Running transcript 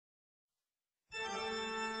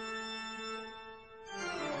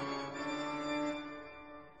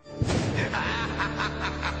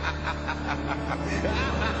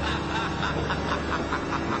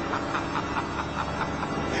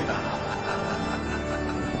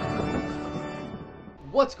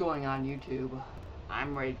What's going on, YouTube?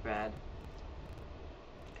 I'm RageBad,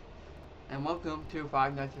 and welcome to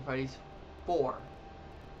Five Nights at Freddy's 4.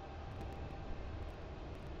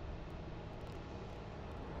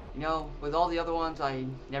 You know, with all the other ones, I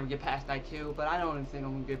never get past night 2, but I don't even think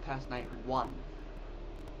I'm gonna get past night 1.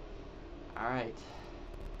 Alright,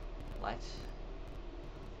 let's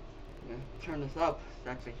turn this up so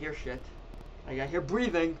I actually hear shit. I gotta hear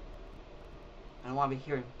breathing. I don't want to be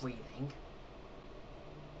hearing breathing.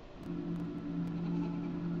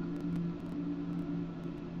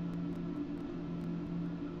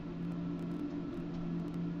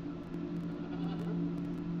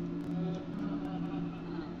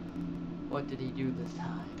 What did he do this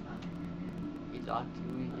time? He locked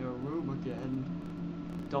you in your room again.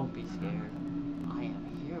 Don't be scared. I am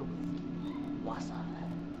here with you. What's up?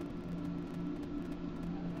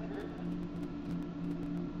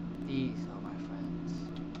 These are my friends.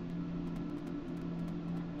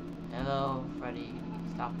 Hello, Freddy.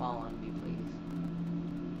 Stop following me, please.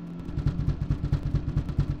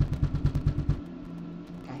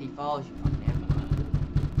 God, he follows you fucking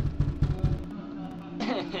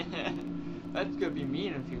everywhere. That's gonna be me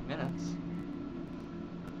in a few minutes.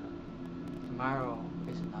 Tomorrow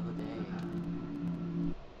is another day.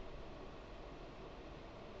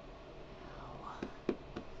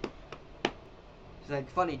 It's like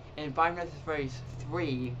funny, in Five Nights at Freddy's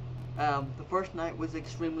 3, the first night was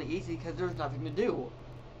extremely easy because there was nothing to do.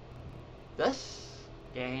 This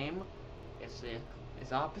game is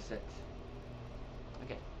opposite.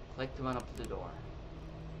 Okay, click to run up to the door.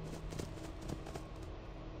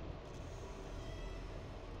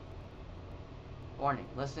 Warning,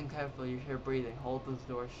 listen carefully, you hear breathing. Hold those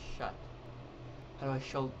doors shut. How do I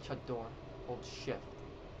shut door? Hold shift.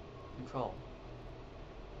 Control.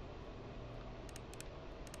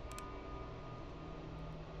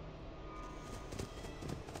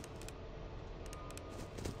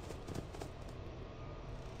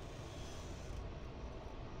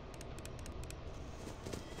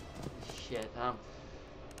 Shit, I'm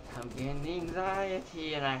getting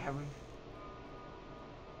anxiety and I haven't.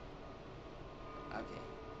 Okay.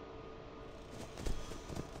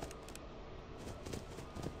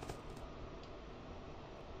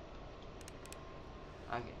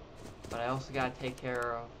 Okay. But I also gotta take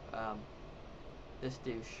care of this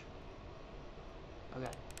douche.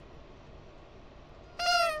 Okay.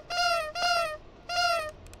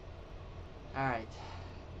 Alright.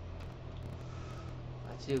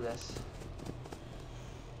 Let's do this.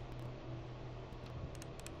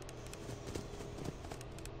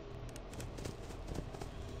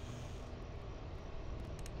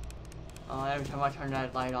 Oh, every time I turn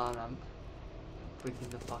that light on, I'm freaking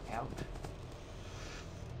the fuck out.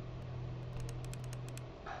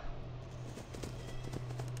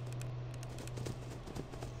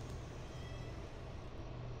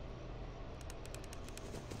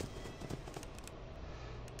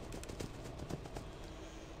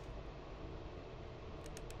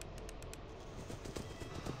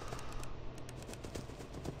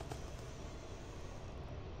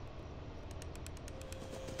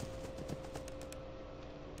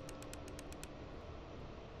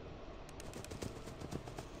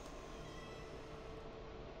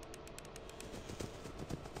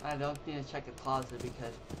 I don't need to check the closet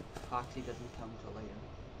because Foxy doesn't come till later.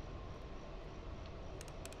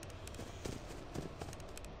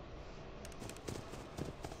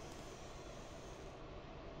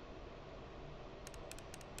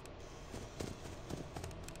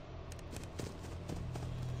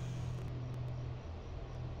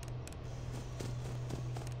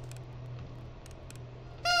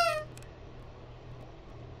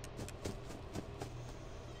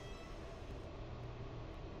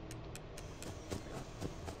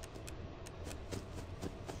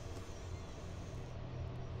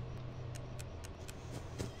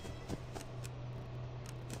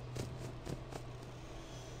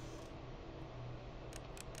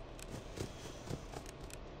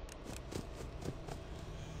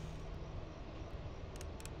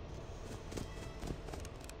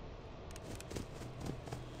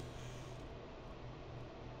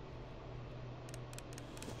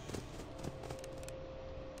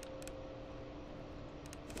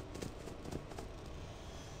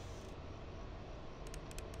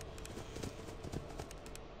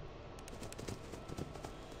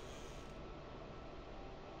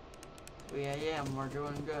 Yeah, we're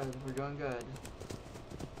doing good. We're doing good.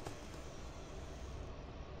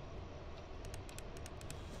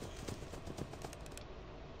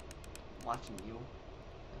 watching you.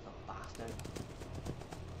 As a bastard.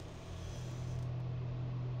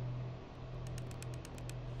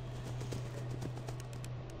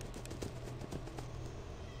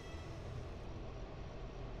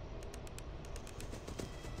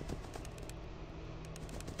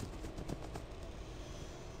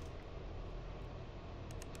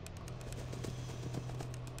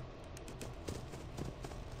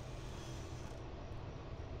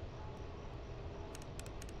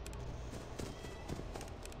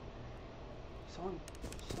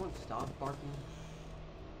 Someone stop barking.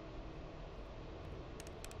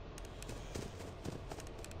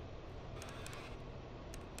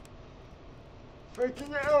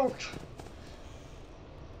 Freaking out!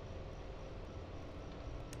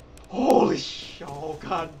 Holy shit! Oh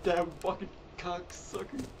goddamn fucking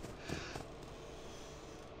cocksucker!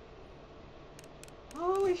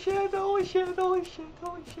 Holy shit! Holy shit! Holy shit!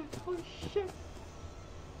 Holy shit! Holy shit!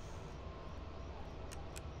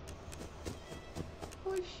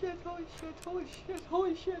 Holy shit, holy shit, holy shit,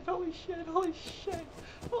 holy shit, holy shit, holy shit,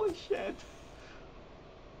 holy shit.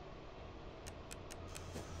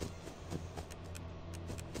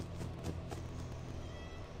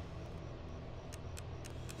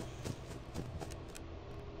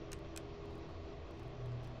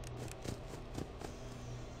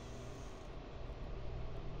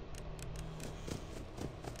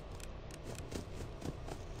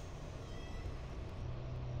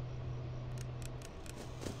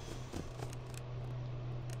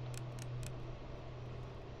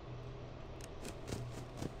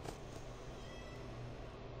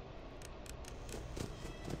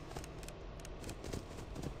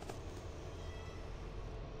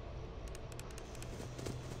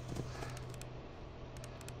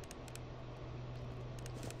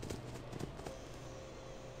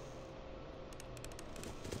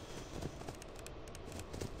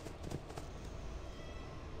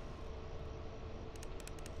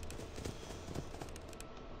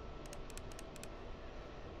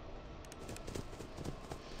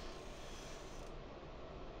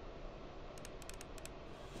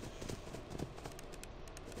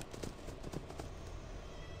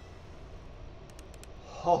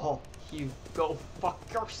 Oh, you go fuck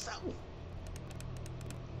yourself.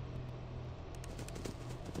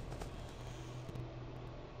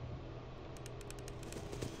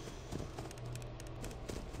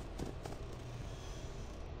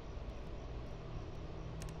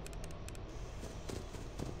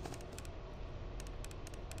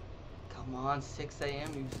 Come on, 6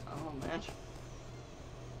 a.m. you son of a bitch.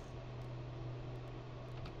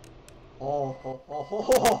 Oh, ho, ho, ho,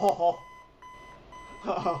 ho, ho, ho.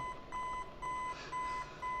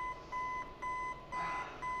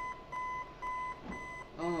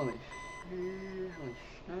 Holy shit,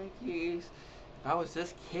 holy shnikes. If I was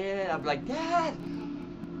this kid, I'd be like, Dad,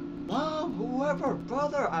 Mom, whoever,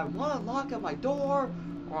 brother, I want to lock up my door,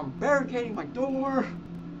 or I'm barricading my door.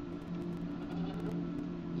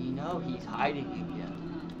 You know he's hiding again.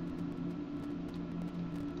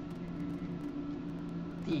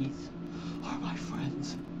 These are my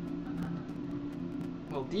friends.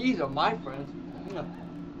 Well, these are my friends.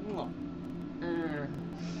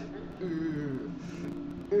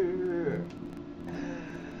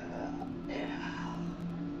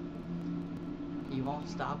 He won't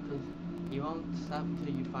stop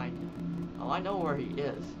until you find him. Oh, I know where he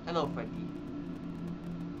is. Hello, Freddy.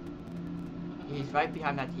 He's right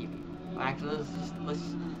behind that TV. Actually, let's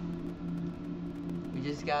we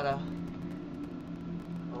just gotta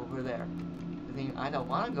over there. I think I don't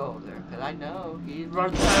want to go over there because I know he's right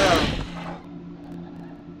there.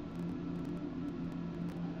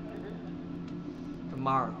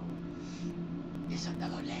 Tomorrow is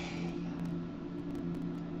another day.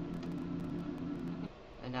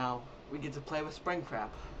 And now we get to play with Springtrap.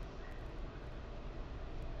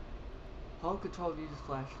 Hold control, use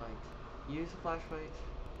flashlight. Use the flashlight.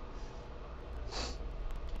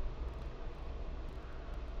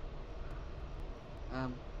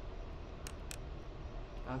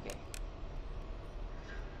 Okay.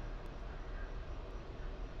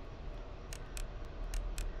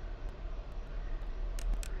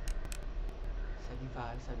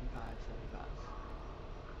 75.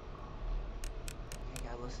 Okay,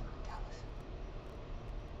 gotta listen.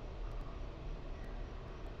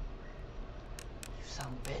 You son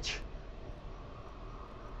of a bitch.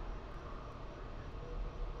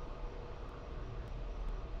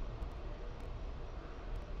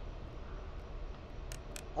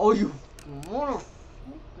 Oh, you motherfucker.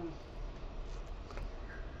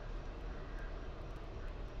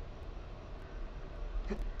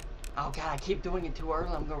 Oh god, I keep doing it too early.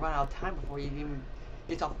 I'm gonna run out of time before you even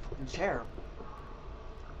It's a fucking chair.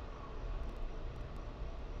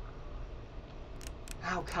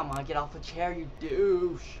 Oh, come on, get off the chair, you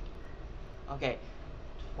douche. Okay,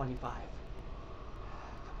 25.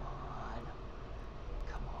 Come on.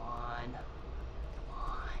 Come on.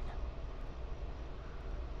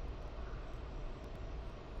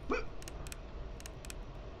 Come on.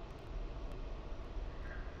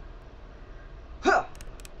 Huh.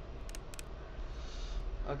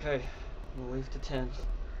 Okay, we'll leave to 10.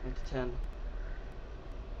 Wait to 10.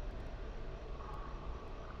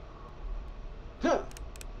 Huh.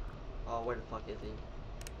 Oh, where the fuck is he?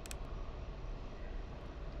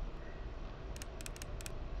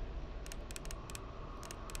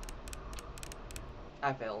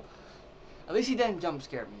 I failed. At least he didn't jump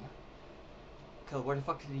scare me. Cause where the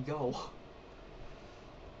fuck did he go?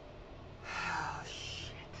 Oh,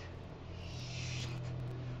 shit. Shit.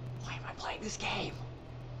 Why am I playing this game?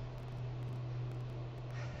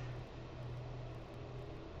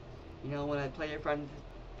 You know, when I played it Friday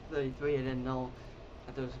 33, I didn't know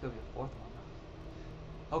that there was gonna be a fourth one.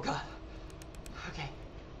 Oh god. Okay,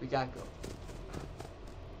 we gotta go.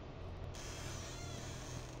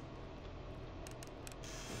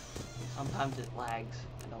 Sometimes it lags.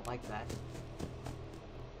 I don't like that.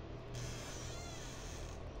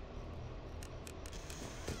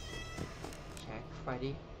 Check,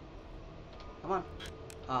 Freddy. Come on.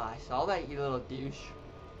 I saw that, you little douche.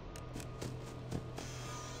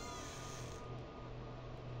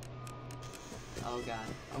 Oh god,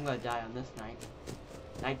 I'm gonna die on this night.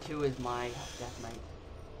 Night 2 is my death night.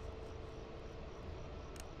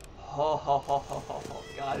 Ho ho ho ho ho ho.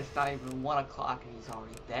 God, it's not even 1 o'clock and he's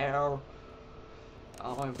already there.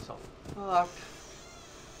 Oh, I'm so fucked.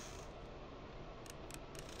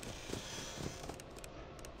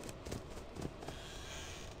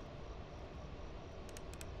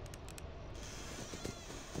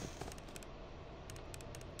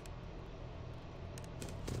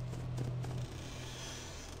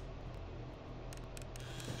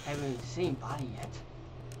 I haven't even seen Bonnie yet.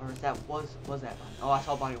 Or is that was that Bonnie? Oh, I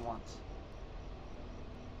saw Bonnie once.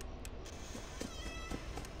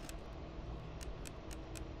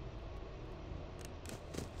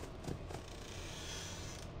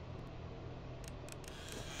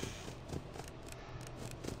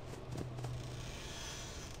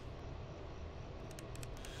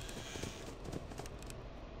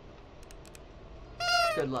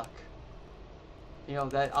 Good luck. You know,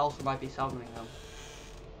 that also might be summoning them.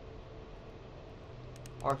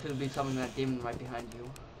 Or it could be summoning that demon right behind you.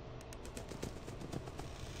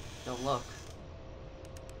 Don't look.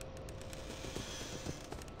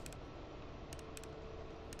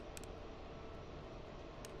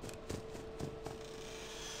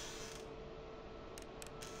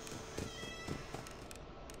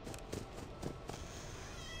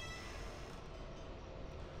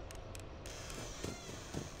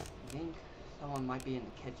 I think someone might be in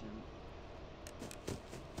the kitchen.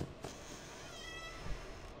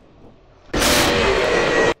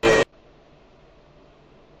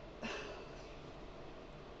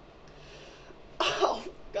 Oh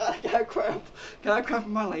god, I got a cramp. Got a cramp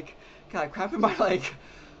in my leg. Got a cramp in my leg.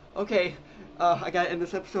 Okay, I gotta end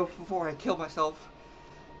this episode before I kill myself.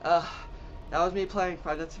 That was me playing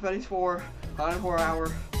Five Nights at Freddy's 4 on Horror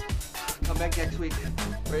Hour. Come back next week.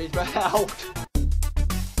 Rage back out.